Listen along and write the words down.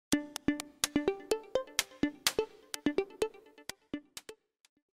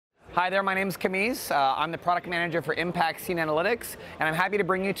Hi there, my name is Kamiz. I'm the product manager for Impact Scene Analytics, and I'm happy to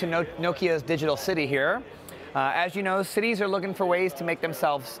bring you to Nokia's Digital City here. As you know, cities are looking for ways to make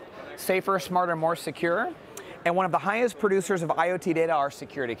themselves safer, smarter, more secure, and one of the highest producers of IoT data are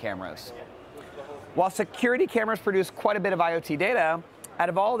security cameras. While security cameras produce quite a bit of IoT data, out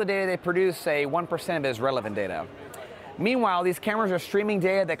of all the data they produce, say 1% of it is relevant data. Meanwhile, these cameras are streaming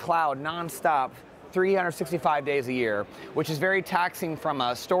data to the cloud non-stop 365 days a year, which is very taxing from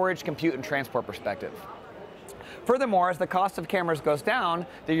a storage, compute, and transport perspective. Furthermore, as the cost of cameras goes down,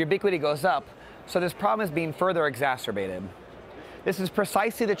 their ubiquity goes up, so this problem is being further exacerbated. This is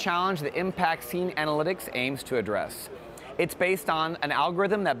precisely the challenge that Impact Scene Analytics aims to address. It's based on an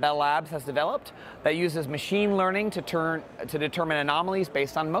algorithm that Bell Labs has developed that uses machine learning to determine anomalies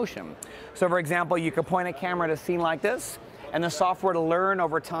based on motion. So for example, you could point a camera at a scene like this, and the software to learn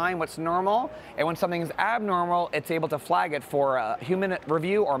over time what's normal, and when something is abnormal, it's able to flag it for human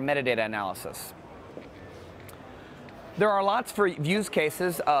review or metadata analysis. There are lots of use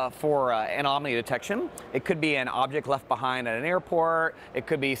cases for anomaly detection. It could be an object left behind at an airport, it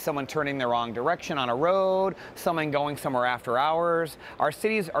could be someone turning the wrong direction on a road, someone going somewhere after hours. Our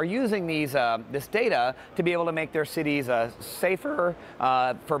cities are using this data to be able to make their cities safer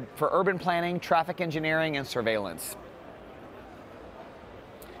for urban planning, traffic engineering, and surveillance.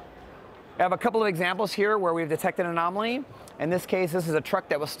 I have a couple of examples here where we've detected an anomaly. In this case, this is a truck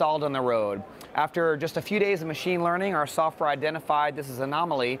that was stalled on the road. After just a few days of machine learning, our software identified this as an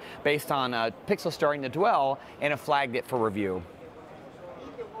anomaly based on pixels starting to dwell, and it flagged it for review.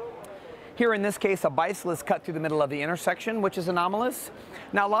 Here in this case, a bicycle is cut through the middle of the intersection, which is anomalous.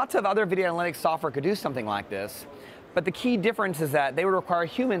 Now, lots of other video analytics software could do something like this. But the key difference is that they would require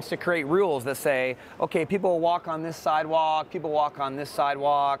humans to create rules that say, okay, people walk on this sidewalk, people walk on this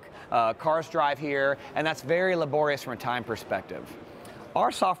sidewalk, cars drive here, and that's very laborious from a time perspective.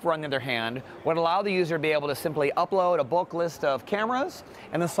 Our software, on the other hand, would allow the user to be able to simply upload a bulk list of cameras,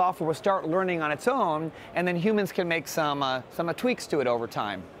 and the software will start learning on its own, and then humans can make some tweaks to it over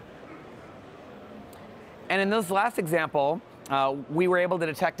time. And in this last example, we were able to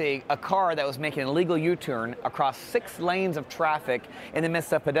detect a car that was making an illegal U-turn across 6 lanes of traffic in the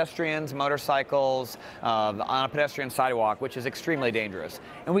midst of pedestrians, motorcycles, on a pedestrian sidewalk, which is extremely dangerous.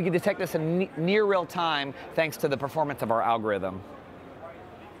 And we could detect this in near real time thanks to the performance of our algorithm.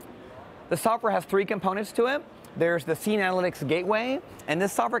 The software has 3 components to it. There's the Scene Analytics Gateway, and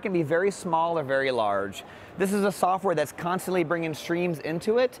this software can be very small or very large. This is a software that's constantly bringing streams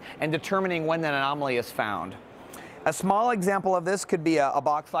into it and determining when that anomaly is found. A small example of this could be a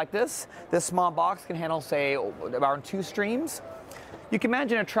box like this. This small box can handle, say, around 2 streams. You can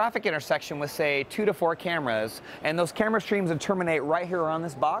imagine a traffic intersection with, say, 2 to 4 cameras, and those camera streams would terminate right here on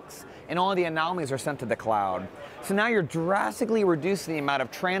this box, and all of the anomalies are sent to the cloud. So now you're drastically reducing the amount of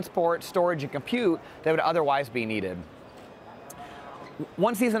transport, storage, and compute that would otherwise be needed.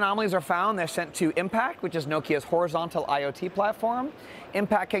 Once these anomalies are found, they're sent to Impact, which is Nokia's horizontal IoT platform.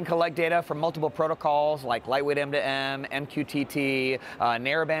 Impact can collect data from multiple protocols like lightweight M2M, MQTT,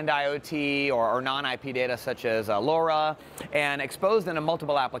 narrowband IoT, or non-IP data such as LoRa, and expose them to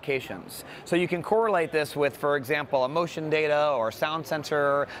multiple applications. So you can correlate this with, for example, a motion data or sound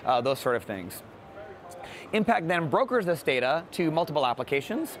sensor, those sort of things. Impact then brokers this data to multiple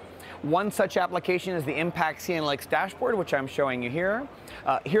applications. One such application is the Impact Scene Analytics dashboard, which I'm showing you here.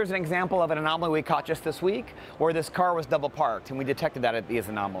 Here's an example of an anomaly we caught just this week, where this car was double parked, and we detected that it is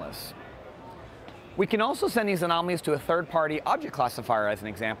anomalous. We can also send these anomalies to a third-party object classifier as an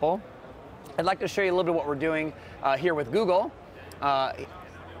example. I'd like to show you a little bit what we're doing here with Google.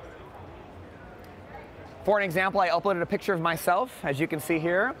 For an example, I uploaded a picture of myself, as you can see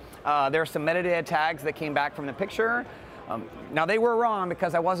here. There are some metadata tags that came back from the picture. Now, they were wrong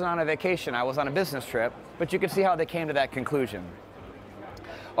because I wasn't on a vacation, I was on a business trip, but you can see how they came to that conclusion.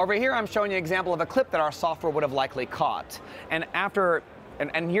 Over here, I'm showing you an example of a clip that our software would have likely caught. And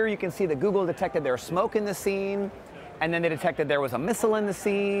here you can see that Google detected there was smoke in the scene, and then they detected there was a missile in the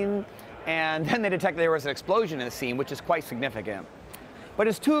scene, and then they detected there was an explosion in the scene, which is quite significant. But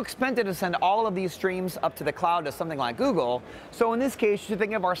it's too expensive to send all of these streams up to the cloud to something like Google. So in this case, you should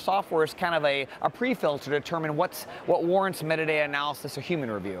think of our software as kind of a pre-filter to determine what warrants metadata analysis or human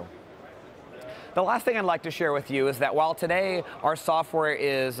review. The last thing I'd like to share with you is that while today our software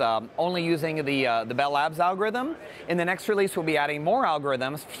is only using the Bell Labs algorithm, in the next release we'll be adding more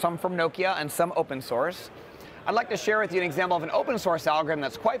algorithms, some from Nokia and some open source. I'd like to share with you an example of an open source algorithm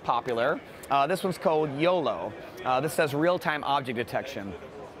that's quite popular. This one's called YOLO. This does real-time object detection.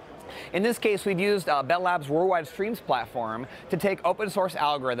 In this case, we've used Bell Labs' Worldwide Streams platform to take open source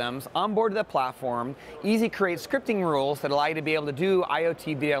algorithms onboard the platform, easy create scripting rules that allow you to be able to do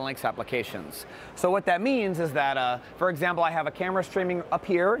IoT video links applications. So what that means is that, for example, I have a camera streaming up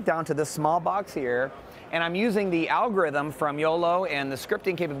here down to this small box here, and I'm using the algorithm from YOLO and the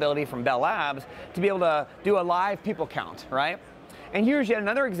scripting capability from Bell Labs to be able to do a live people count, right? And here's yet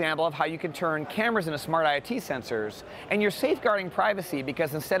another example of how you can turn cameras into smart IoT sensors, and you're safeguarding privacy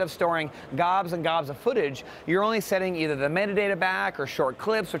because instead of storing gobs and gobs of footage, you're only setting either the metadata back or short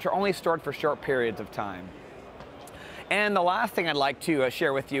clips, which are only stored for short periods of time. And the last thing I'd like to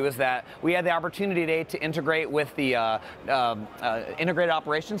share with you is that we had the opportunity today to integrate with the Integrated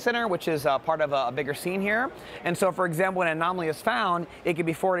Operations Center, which is part of a bigger scene here. And so, for example, when an anomaly is found, it can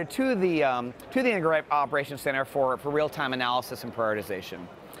be forwarded to the Integrated Operations Center for real-time analysis and prioritization.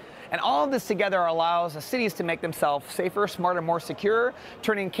 And all of this together allows the cities to make themselves safer, smarter, more secure,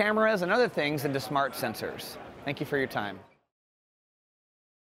 turning cameras and other things into smart sensors. Thank you for your time.